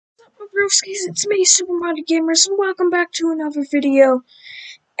Brewskis, it's me, SuperModedGamers, and welcome back to another video.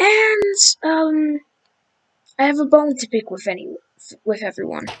 And, I have a bone to pick with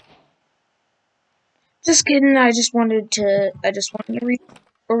everyone. Just kidding, I just wanted a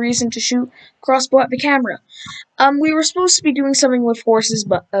reason to shoot crossbow at the camera. We were supposed to be doing something with horses,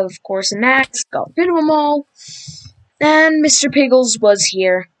 but, of course, Max got rid of them all. And Mr. Piggles was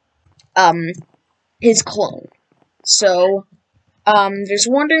here. His clone. So, there's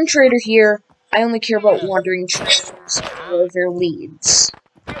a wandering trader here. I only care about wandering traders or their leads.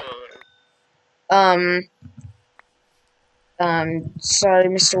 Sorry,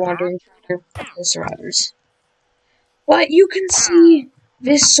 Mr. Wandering Trader, the survivors. But you can see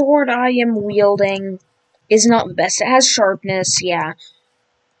this sword I am wielding is not the best. It has sharpness, yeah.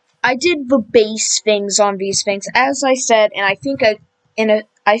 I did the base things on these things, as I said, and I think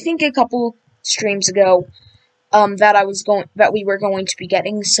a couple streams ago, that we were going to be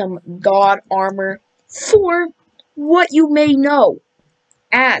getting some god armor for what you may know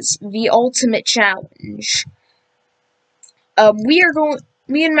as the ultimate challenge. Me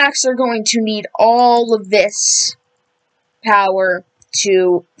and Max are going to need all of this power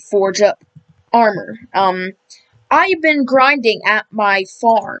to forge up armor. I've been grinding at my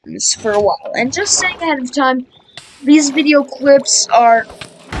farms for a while, and just saying ahead of time, these video clips are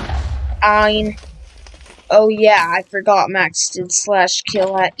oh yeah, I forgot Max did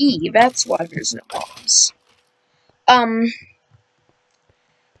 /kill at E. That's why there's no bombs.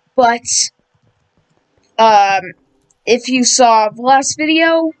 If you saw the last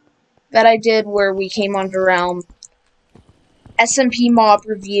video that I did where we came on the realm, SMP mob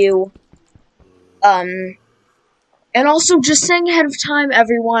review, and also just saying ahead of time,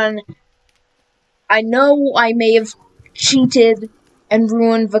 everyone, I know I may have cheated and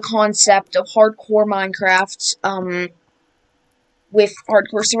ruined the concept of hardcore Minecraft, with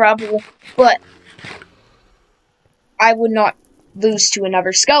hardcore survival, but I would not lose to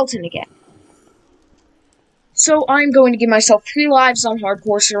another skeleton again. So I'm going to give myself 3 lives on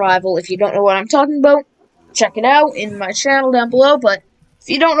hardcore survival. If you don't know what I'm talking about, check it out in my channel down below, but if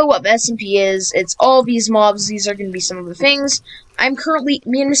you don't know what the SMP is, it's all these mobs. These are going to be some of the things. Me and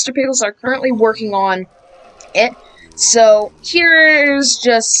Mr. Pickles are currently working on it. So, here's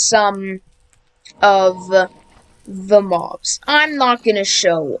just some of the mobs. I'm not going to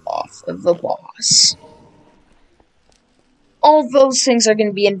show off the boss. All those things are going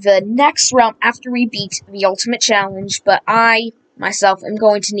to be in the next realm after we beat the ultimate challenge, but I, myself, am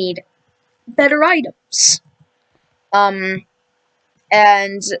going to need better items. And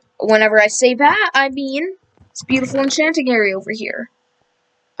whenever I say that, I mean, it's a beautiful enchanting area over here.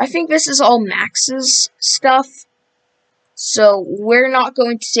 I think this is all Max's stuff. So, we're not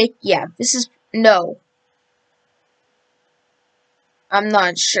going to take, no. I'm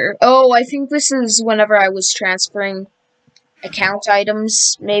not sure. Oh, I think this is whenever I was transferring account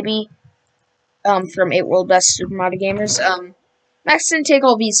items, maybe, from 8 World Best SuperModedGamers. Max didn't take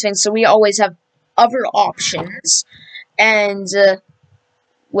all these things, so we always have other options. And,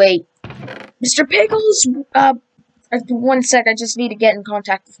 wait. Mr. Pickles, one sec, I just need to get in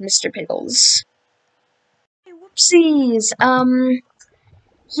contact with Mr. Pickles. Whoopsies,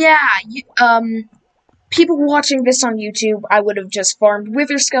 people watching this on YouTube, I would have just farmed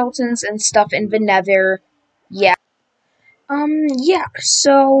wither skeletons and stuff in the nether, yeah. I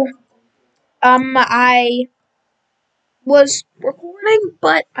was recording,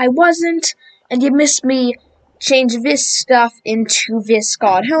 but I wasn't, and you missed me change this stuff into this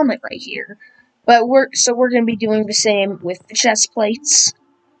god helmet right here. But we're gonna be doing the same with the chest plates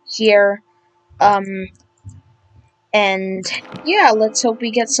here, and yeah, let's hope we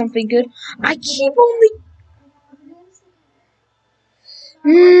get something good. I keep only...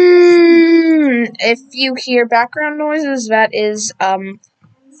 if you hear background noises, that is,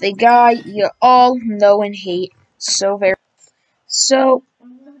 the guy you all know and hate so very... So,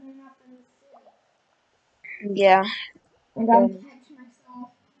 yeah.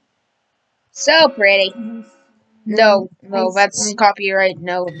 So pretty. No, that's copyright,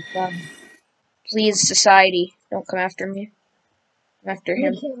 no. Please, society, don't come after me. I'm after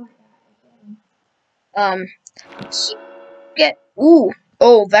him.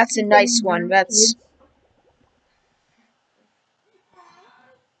 Oh, that's a nice one, that's...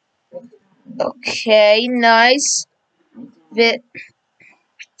 Okay, nice.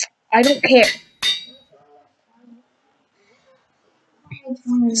 I don't care.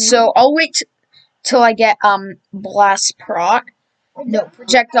 So, I'll wait till I get, blast prot. No,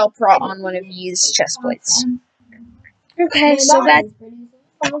 projectile prot on one of these chest plates. Okay, so that...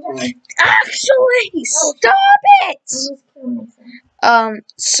 Actually, stop it!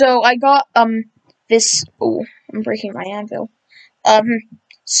 So I got, this, oh, I'm breaking my anvil.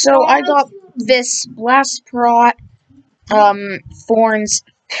 So I got this blast prot, Thorns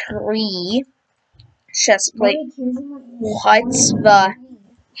 3 chest plate. What the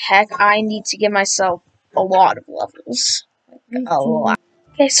heck? I need to give myself a lot of levels. A lot.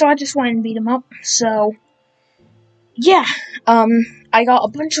 Okay, so I just went and beat him up, so, yeah, I got a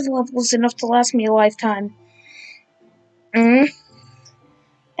bunch of levels, enough to last me a lifetime. And,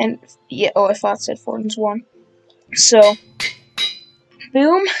 yeah, oh, I thought it said Thorns 1. So,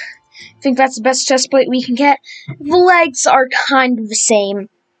 boom. I think that's the best chest plate we can get. The legs are kind of the same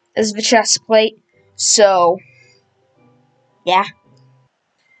as the chest plate, so yeah.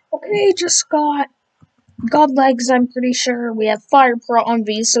 Okay, just got god legs. I'm pretty sure we have fire prot on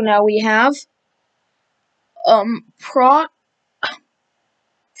these, so now we have prot.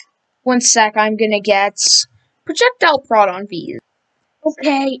 1 sec, I'm gonna get projectile prot on these.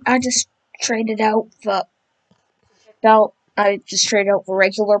 Okay, I just traded out the projectile. I just traded out the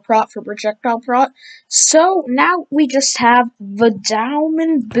regular prot for projectile prot. So now we just have the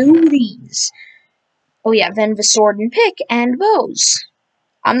diamond booties. Oh yeah, then the sword and pick and bows.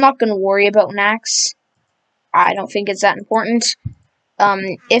 I'm not gonna worry about an axe. I don't think it's that important.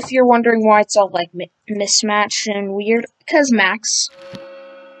 If you're wondering why it's all like mismatched and weird, because Max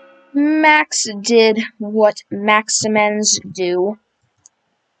did what Maximens do,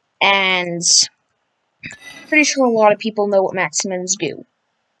 and pretty sure a lot of people know what Maximens do.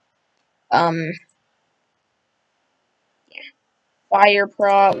 Yeah. Fire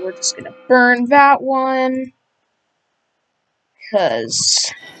prot, we're just gonna burn that one,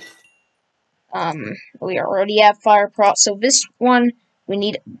 because, we already have fire prot, so this one, we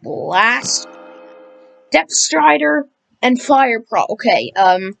need blast, depth strider, and fire prot. Okay,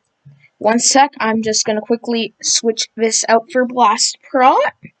 1 sec, I'm just gonna quickly switch this out for blast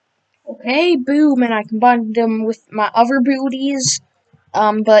prot. Okay, boom, and I combined them with my other booties.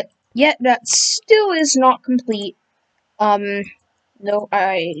 But yet that still is not complete. No,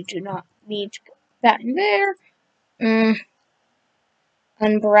 I do not need to put that in there.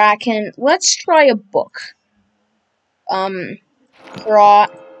 Unbracken. Let's try a book.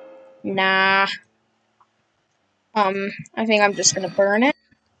 Prot. Nah. I think I'm just gonna burn it.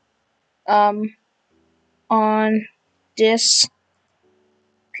 On this.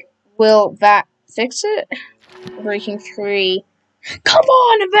 Will that fix it? Breaking 3. Come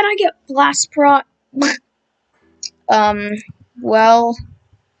on, and then I get blast prot. Well,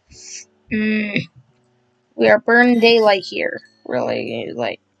 we are burning daylight here. Really,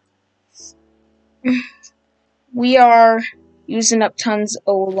 like, we are using up tons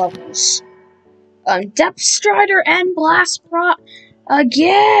of levels. Depth strider and blast prot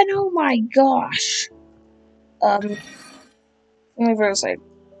again. Oh my gosh. Let me first like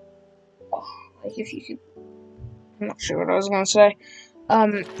if you could. I'm not sure what I was gonna say.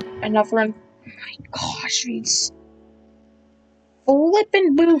 Enough run. Oh my gosh, these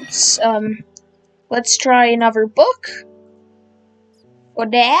flippin' boots. Let's try another book. For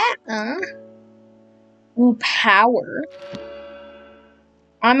that, ooh, power.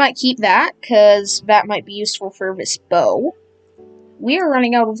 I might keep that, because that might be useful for this bow. We are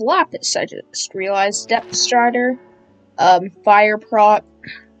running out of lapis, I just realized. Depth strider, fire prot.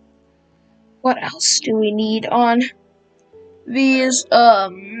 What else do we need on these?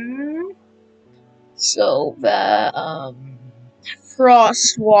 So the,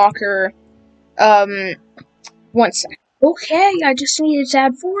 Frostwalker, 1 sec. Okay, I just needed to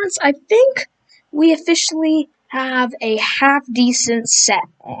add forwards. I think we officially have a half-decent set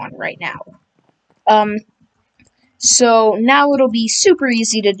on right now. So now it'll be super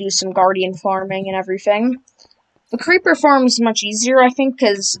easy to do some guardian farming and everything. The creeper farm is much easier, I think,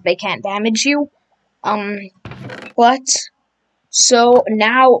 because they can't damage you. But, so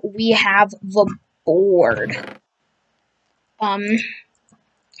now we have the board.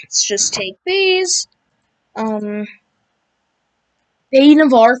 Let's just take these. Bane of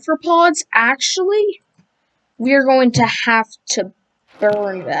arthropods, actually, we are going to have to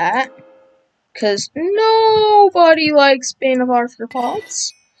burn that. Because nobody likes Bane of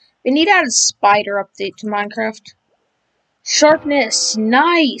arthropods. We need to add a spider update to Minecraft. Sharpness,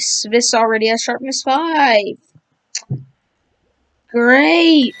 nice. This already has sharpness 5.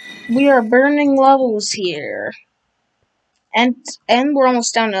 Great. We are burning levels here. And we're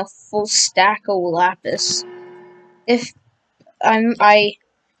almost down to a full stack of lapis. If I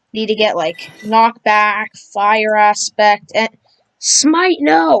need to get like knockback, fire aspect, and smite,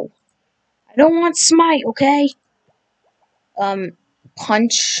 no. I don't want smite, okay?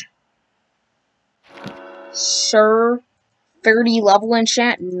 Punch. Sure. 30 level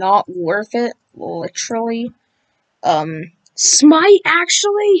enchant, not worth it, literally. Smite,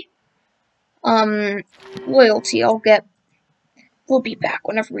 actually? Loyalty, we'll be back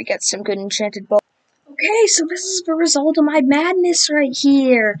whenever we get some good enchanted bow. Okay, so this is the result of my madness right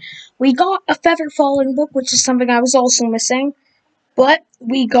here. We got a feather falling book, which is something I was also missing. But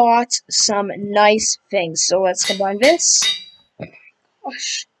we got some nice things. So let's combine this.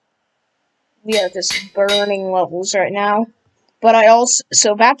 Gosh. We are just burning levels right now. But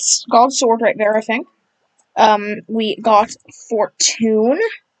so that's God's Sword right there, I think. We got Fortune.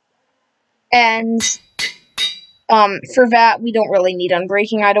 And, for that, we don't really need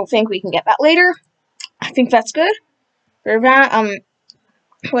Unbreaking. I don't think we can get that later. I think that's good. For that,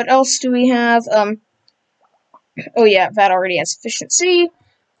 what else do we have? Oh yeah, that already has efficiency.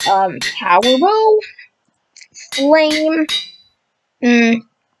 Power bow. Flame.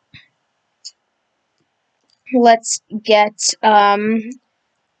 Let's get,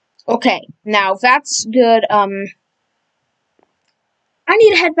 okay, now that's good, I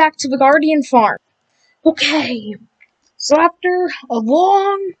need to head back to the Guardian Farm. Okay, so after a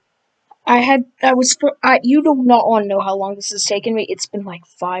long, you do not want to know how long this has taken me. It's been like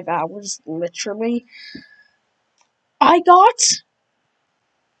 5 hours, literally. I got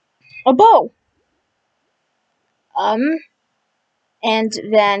a bow. And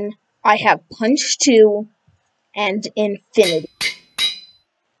then I have Punch 2 and Infinity.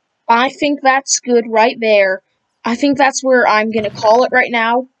 I think that's good right there. I think that's where I'm gonna call it right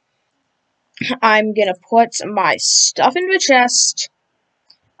now. I'm gonna put my stuff in the chest,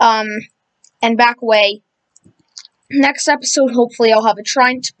 and back away. Next episode, hopefully, I'll have a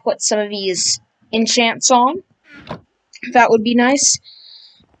trying to put some of these enchants on. That would be nice.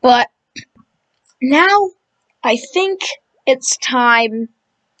 But now, I think it's time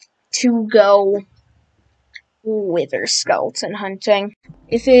to go wither skeleton hunting.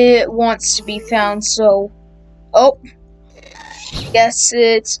 If it wants to be found, so... Oh. Guess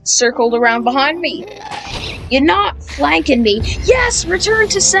it's circled around behind me. You're not flanking me. Yes! Return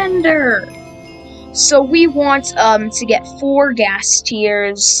to sender! So we want, to get 4 gas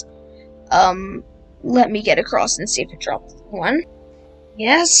tiers. Let me get across and see if it dropped one.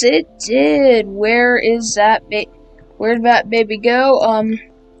 Yes, it did. Where'd that baby go?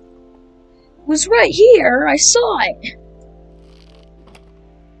 It was right here. I saw it.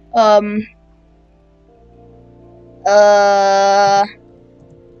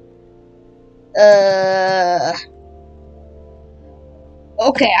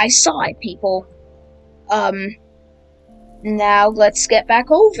 Okay, I saw it, people. Now let's get back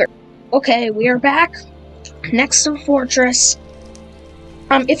over. Okay, we are back next to the fortress.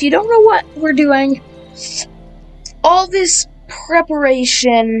 If you don't know what we're doing, all this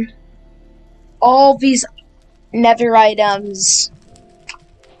preparation, all these nether items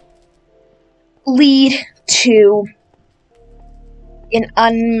lead to an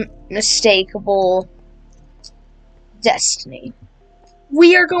unmistakable destiny.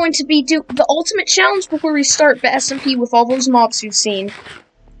 We are going to be the ultimate challenge before we start the SMP with all those mobs you've seen.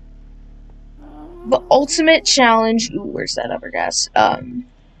 The ultimate challenge, ooh, where's that other gas?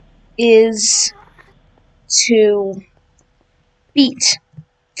 Is to beat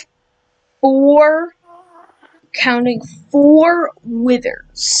 4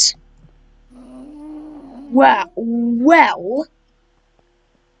 withers. Well,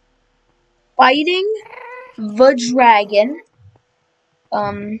 fighting the dragon.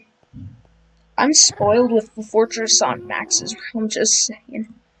 I'm spoiled with the fortress on maxes. I'm just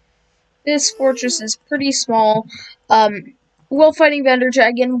saying. This fortress is pretty small. While fighting the Ender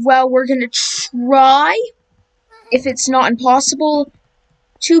Dragon, well, we're gonna try, if it's not impossible,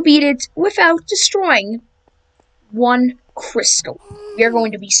 to beat it without destroying 1 crystal. We are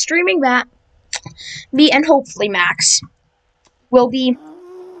going to be streaming that. Me and hopefully Max will be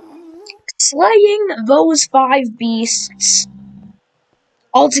slaying those 5 beasts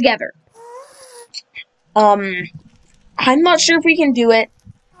all together. I'm not sure if we can do it.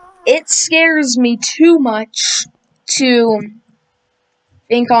 It scares me too much to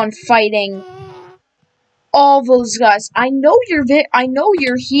think on fighting all those guys. I know you're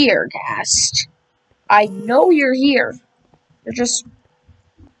here, Gast. I know you're here. You're just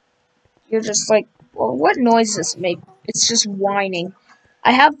like, well, what noise does it make? It's just whining.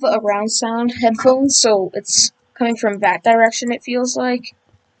 I have a round sound headphones, so it's coming from that direction, it feels like.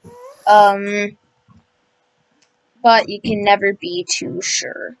 But you can never be too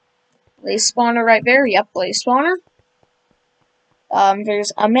sure. Blaze spawner right there. Yep, blaze spawner.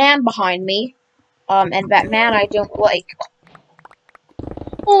 There's a man behind me. And that man I don't like.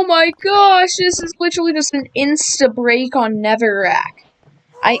 Oh my gosh, this is literally just an insta break on Netherrack.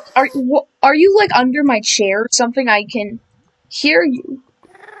 Are you like under my chair or something? I can hear you.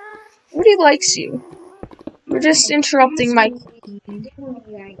 Nobody likes you. You're just interrupting my.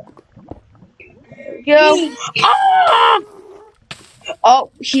 Go. Ah!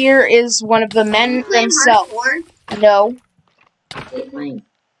 Oh, here is one of the men themselves. No.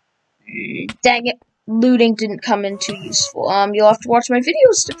 Dang it. Looting didn't come in too useful. You'll have to watch my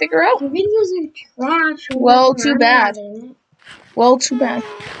videos to figure out. The videos are trash. Well, too bad. Well, too bad.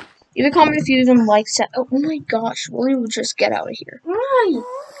 Leave a comment if you even like that. Oh my gosh, will you just get out of here? Why?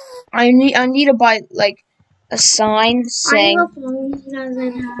 I need to buy, like, a sign saying... He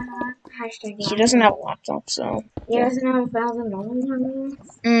doesn't have hashtag. He doesn't have a laptop, so... He doesn't have $1,000.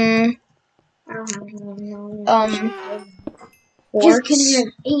 I don't have $1,000. Just kidding,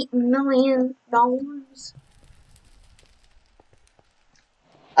 have $8 million.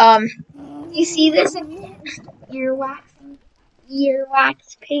 You see this again? Earwax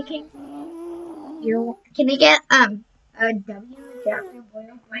picking. Can I get a W?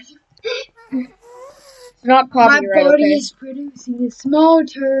 Not copyright. My body is producing a small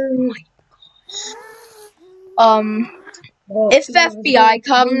turd. If FBI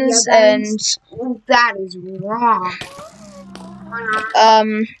comes and that is wrong.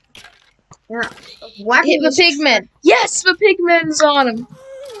 hit the pigman. Yes, the pigman's on him.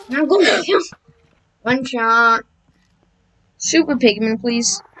 I'm going to kill. One shot. Super pigman,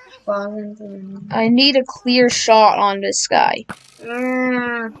 please. I need a clear shot on this guy.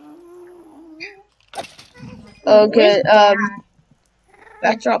 Okay,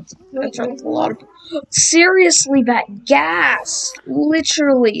 that dropped a lot of... Seriously, that gas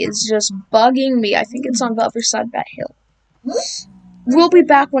literally is just bugging me. I think it's on the other side of that hill. We'll be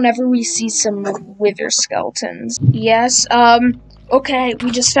back whenever we see some wither skeletons. Yes, okay,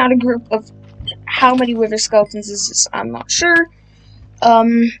 we just found a group of... How many wither skeletons is this? I'm not sure.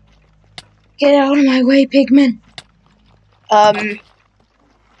 Get out of my way, pigman.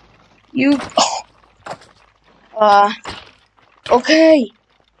 You... okay.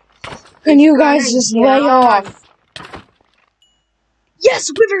 Can you guys just lay off?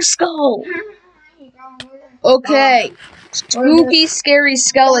 Yes, wither skull! Okay. Spooky, scary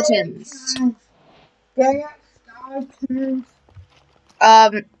skeletons. No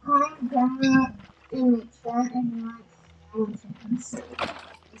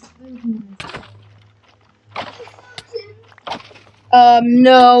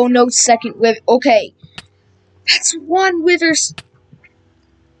second wither. Okay. That's one wither.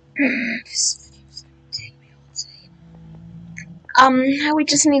 Now we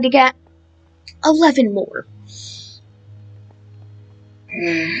just need to get 11 more.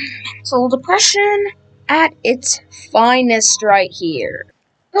 Mental depression at its finest right here.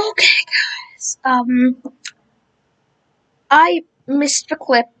 Okay, guys. I missed the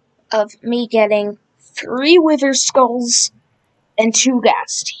clip of me getting 3 wither skulls and 2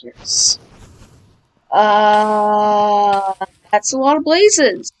 gas tears. That's a lot of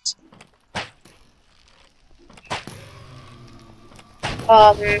blazes.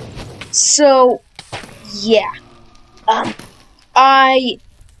 So, yeah. I,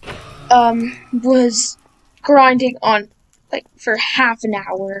 was grinding on, like, for half an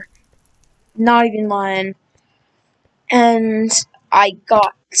hour. Not even lying. And I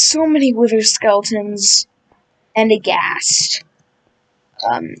got so many wither skeletons and a ghast.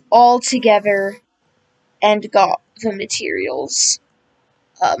 All together. And got the materials.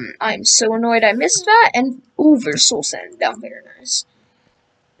 I'm so annoyed I missed that, and ooh, there's soul sand down there, nice.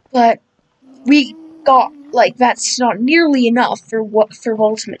 But we got, like, that's not nearly enough for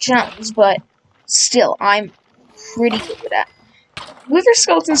ultimate challenge, but still, I'm pretty good with that. Wither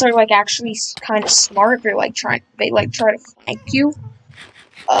skeletons are, like, actually kind of smart. They try to flank you.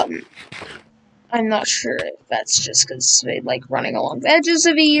 I'm not sure if that's just because they like running along the edges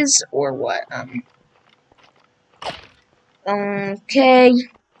of these, or what, okay.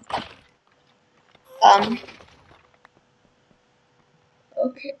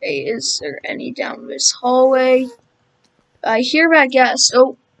 Okay, is there any down this hallway? I hear that gas.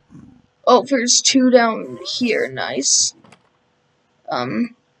 Oh, there's 2 down here. Nice. I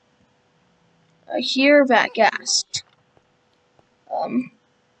hear that gas. What?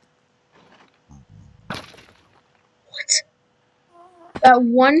 That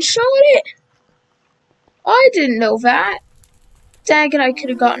one-shot it? I didn't know that. Dang it, I could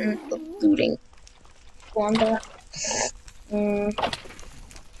have gotten the looting on that.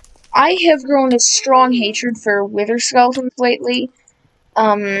 I have grown a strong hatred for wither skeletons lately.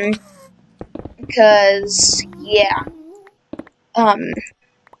 Because, yeah.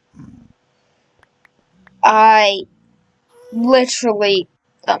 I literally,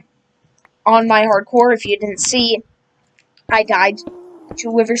 on my hardcore, if you didn't see, I died to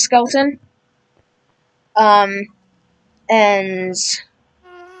a wither skeleton. And,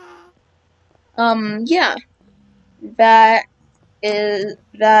 yeah, that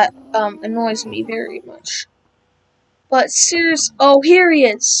annoys me very much. But serious, oh, here he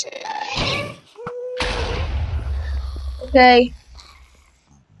is. Okay.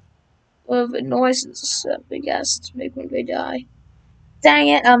 Well, the noises big ass to make when they die. Dang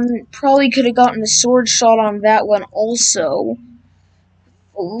it, probably could have gotten a sword shot on that one also.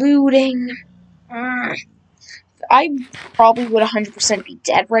 Looting. I probably would 100% be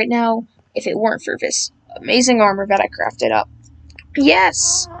dead right now if it weren't for this amazing armor that I crafted up.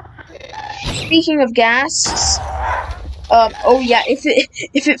 Yes! Speaking of ghasts, oh yeah, if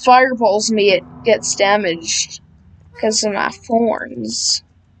it fireballs me, it gets damaged because of my thorns.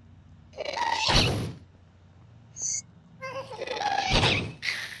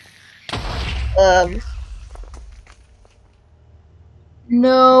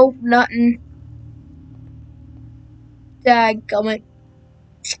 No, nothing. Dadgummit.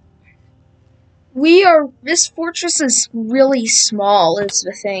 This fortress is really small, is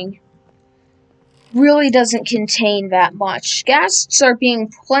the thing. Really doesn't contain that much. Ghasts are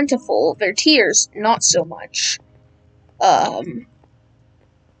being plentiful. Their tears, not so much.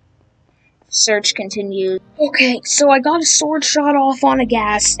 Search continues. Okay, so I got a sword shot off on a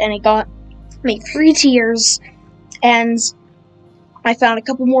ghast, and it got me 3 tears, and I found a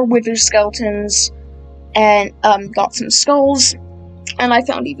couple more wither skeletons, and, got some skulls, and I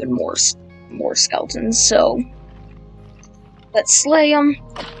found even more skeletons, so let's slay them.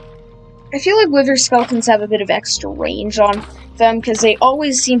 I feel like wither skeletons have a bit of extra range on them, because they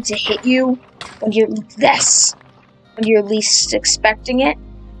always seem to hit you when you're least expecting it.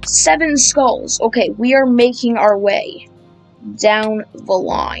 7 skulls. Okay, we are making our way down the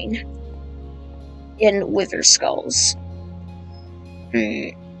line in wither skulls.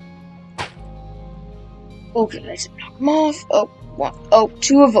 Okay, I should knock them off. Oh,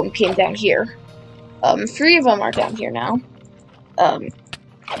 2 of them came down here. 3 of them are down here now.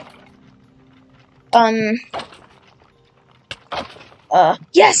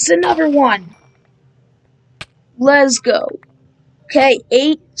 Yes, another one! Let's go. Okay,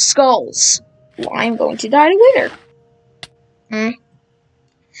 8 skulls. Well, I'm going to die to wither.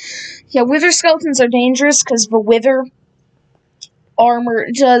 Yeah, wither skeletons are dangerous because the wither armor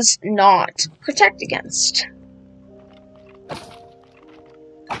does not protect against.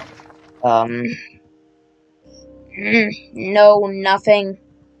 No, nothing.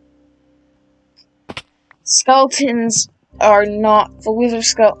 The wither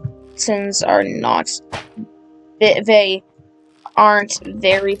skeletons are not, they aren't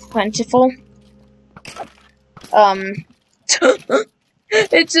very plentiful.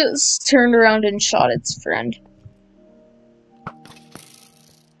 It just turned around and shot its friend.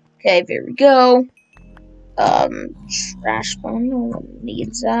 Okay, there we go. Trash bone, no one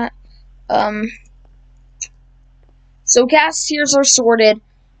needs that. So ghast tears are sorted.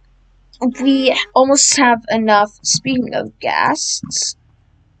 We almost have enough. Speaking of ghasts,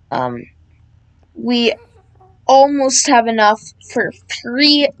 we almost have enough for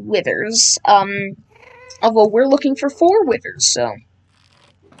 3 withers. Although we're looking for 4 withers, so.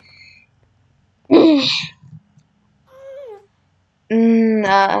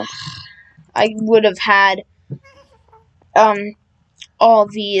 I would have had, all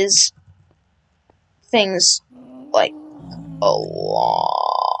these things, like, a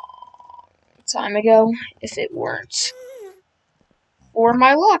long time ago, if it weren't for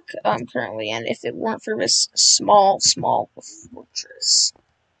my luck I'm currently in, if it weren't for this small fortress.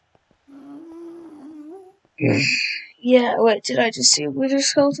 Yeah, wait, did I just see a wither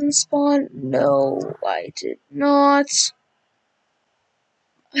skeleton spawn? No, I did not.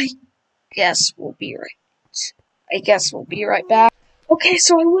 I guess we'll be right back. Okay,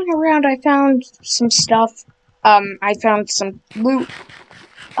 so I went around, I found some stuff. I found some loot,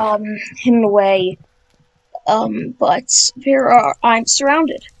 hidden away. But I'm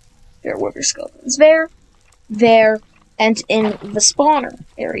surrounded. There are wither skeletons there, and in the spawner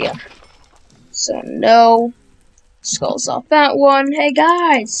area. So no skulls off that one. Hey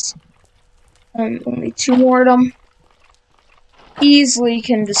guys! Only 2 more of them. Easily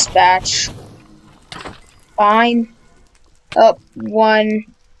can dispatch. Fine. Oh, one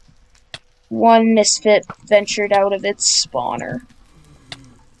misfit ventured out of its spawner.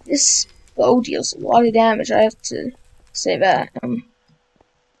 This bow deals a lot of damage, I have to say that.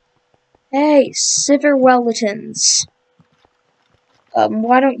 Hey, Silverwelletons.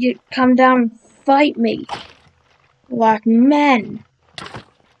 Why don't you come down and fight me. Like men.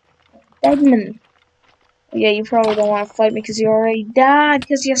 Deadmen. Yeah, you probably don't want to fight me because you already died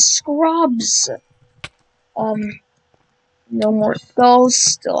because you're scrubs. No more skulls.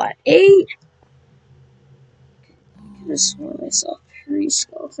 Still at 8. Just want myself 3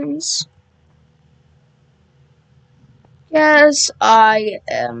 skeletons. Yes, I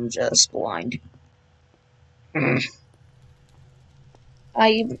am just blind.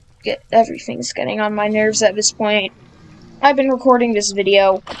 Everything's getting on my nerves at this point. I've been recording this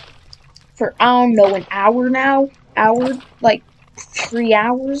video for, I don't know, an hour now? Like 3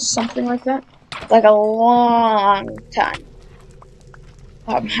 hours, something like that. Like a long time.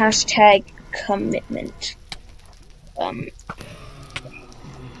 Hashtag commitment.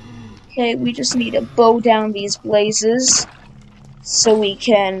 Okay, we just need to bow down these blazes so we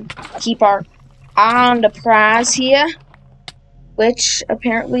can keep our eye on the prize here, which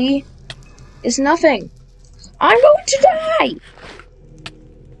apparently is nothing. I'm going to die!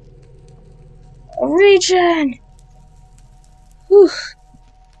 A regen! Whew.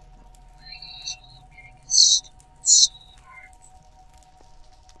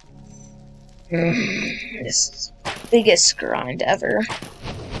 This is the biggest grind ever.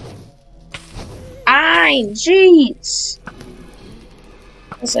 Jeez!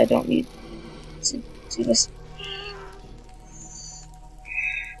 Guess I don't need to do this.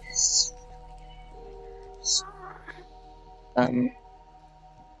 And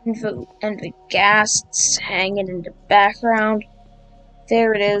the gas hanging in the background.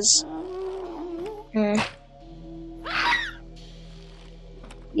 There it is.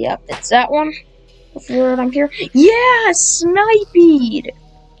 Yep, it's that one. Before I'm here. Yeah, sniped!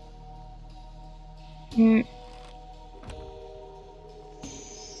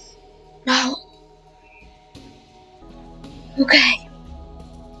 No. Okay.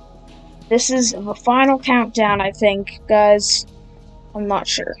 This is the final countdown, I think, guys. I'm not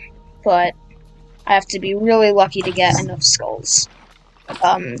sure. But I have to be really lucky to get enough skulls.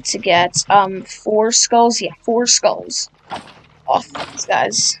 To get 4 skulls. Yeah, 4 skulls off these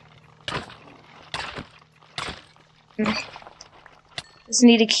guys. Just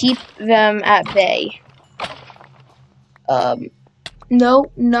need to keep them at bay. No,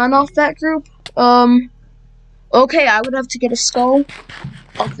 none off that group. Okay, I would have to get a skull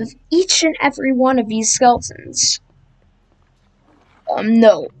off of each and every one of these skeletons.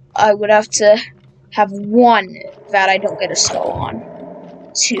 No, I would have to have 1 that I don't get a skull on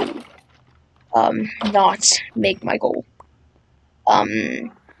to, not make my goal.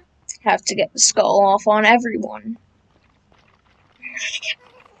 Have to get the skull off on everyone.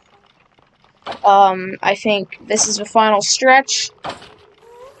 I think this is the final stretch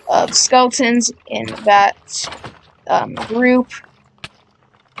of skeletons in that, group.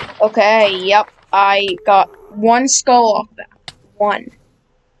 Okay, yep, I got 1 skull off that. 1.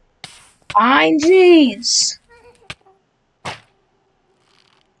 Jeez!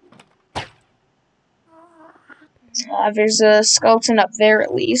 There's a skeleton up there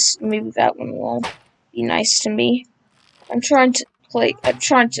at least. Maybe that one will be nice to me. I'm trying to play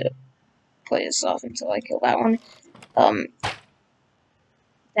this off until I kill that one.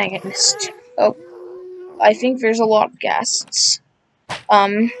 Dang it, missed. Oh. I think there's a lot of ghasts.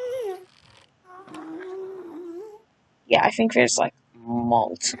 Yeah, I think there's like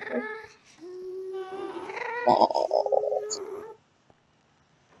multiple.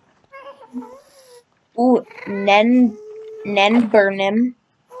 Ooh, Nenburnim.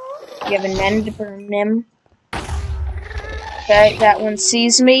 You have a Nenburnim. Okay, that one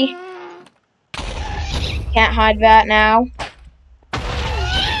sees me. Can't hide that now.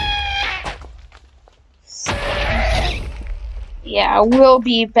 Yeah, I will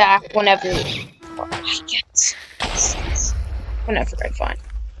be back whenever I find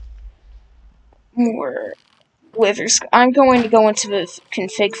more withers. I'm going to go into the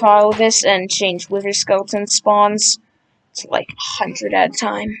config file of this and change wither skeleton spawns to like 100 at a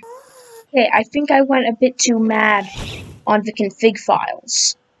time. Okay, I think I went a bit too mad on the config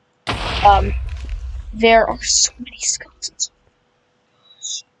files. There are so many skeletons.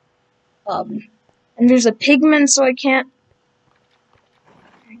 And there's a pigman, so I can't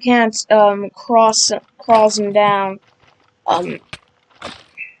cross them down.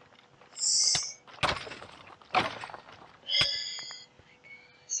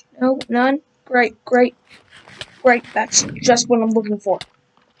 No, none. Great. That's just what I'm looking for.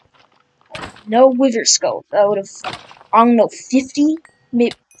 No wither skulls. I would have, I don't know, 50?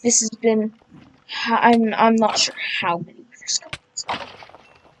 Maybe this has been, I'm not sure how many wither skulls.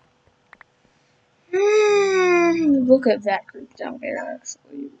 Look at that group down there,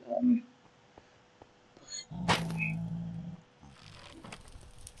 actually.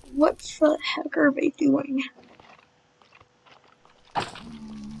 What the heck are they doing?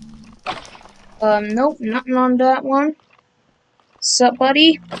 Nope, nothing on that one. Sup,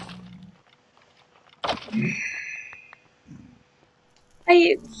 buddy?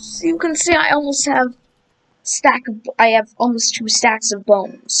 You can see I almost have I have almost 2 stacks of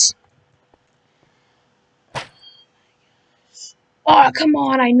bones. Oh, come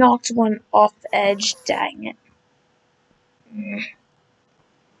on, I knocked one off the edge, dang it.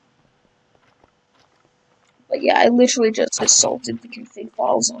 But yeah, I literally just assaulted the config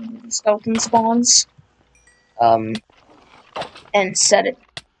files on the skeleton spawns. And set it,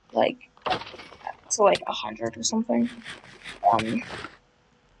 like, to, like, 100 or something.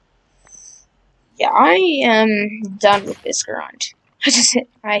 Yeah, I am done with this grind.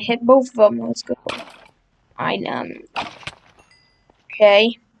 I hit both of them, let's go.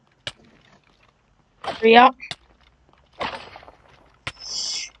 Okay. Hurry up.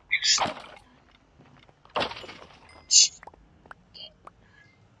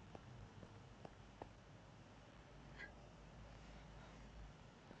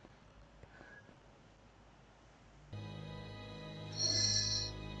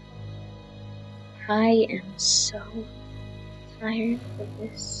 I am so tired of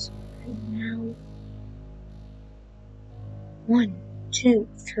this right now. 1, 2,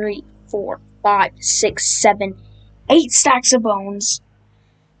 3, 4, 5, 6, 7, 8 stacks of bones,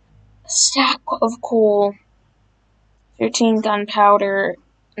 a stack of coal, 13 gunpowder,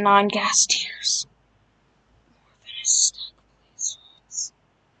 9 gas tiers.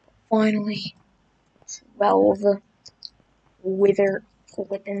 Finally, 12 wither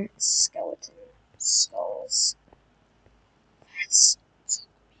flippin' skeleton skulls. That's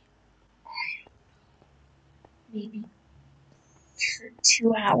maybe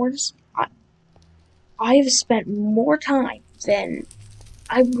 2 hours. I have spent more time than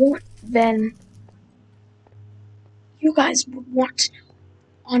you guys would want to know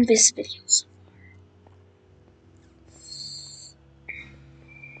on this video.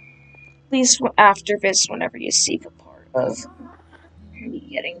 Please, after this, whenever you see the part of me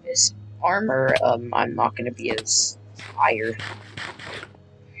getting this armor, I'm not gonna be as tired.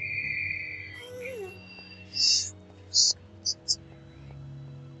 Just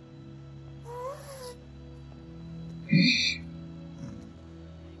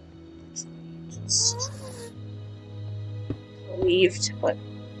relieved, but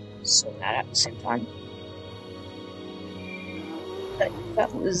so mad at the same time. That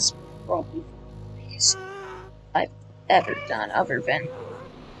was probably the biggest I've ever done, other than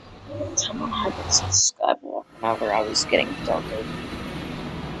the time on Hybrids Skywalk, now where I was getting darker.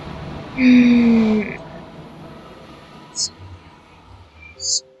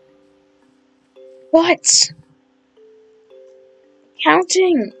 What?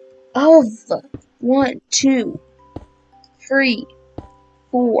 Counting of 1, 2, 3,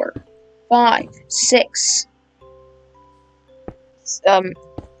 4, 5, 6,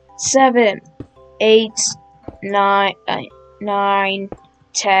 7, 8, 9,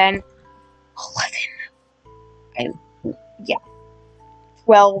 10, 11. Yeah,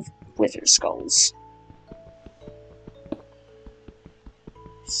 12 wither skulls.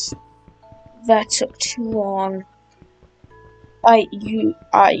 That took too long. I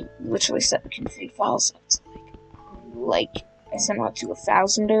literally set the config files up to like I sent them up to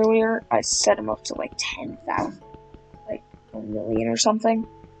 1,000 earlier. I set them up to like 10,000, like 1,000,000 or something,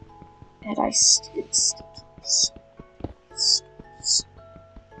 and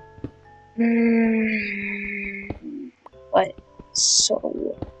but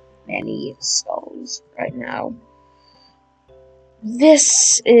so many skulls right now.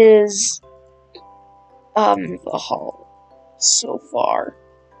 This is the haul so far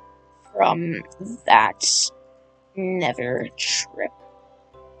from that nether trip.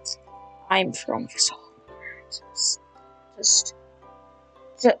 I'm throwing this all over.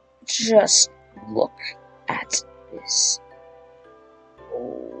 Just look at this.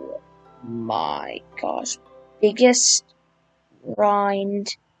 Oh my gosh. Biggest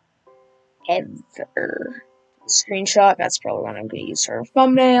grind ever. Screenshot, that's probably what I'm going to use for a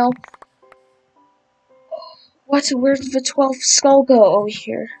thumbnail. What? Where did the 12th skull go? Over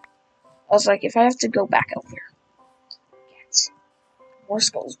here. I was like, if I have to go back out there. Get more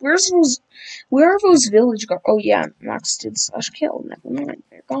skulls. Where are those village guards? Oh yeah, Max did /kill. Never mind,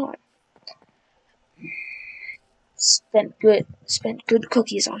 they're gone. Spent good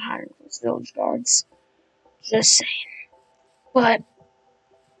cookies on hiring those village guards. Just saying. But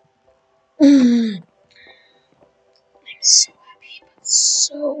I'm so happy, but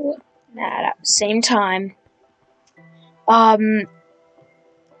so mad at the same time.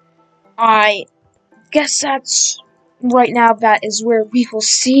 I guess that's right now. That is where we will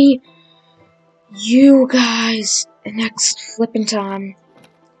see you guys next flipping time.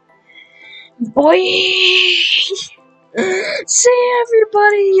 Boy! See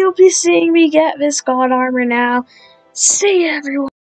everybody, you'll be seeing me get this god armor now. See everyone.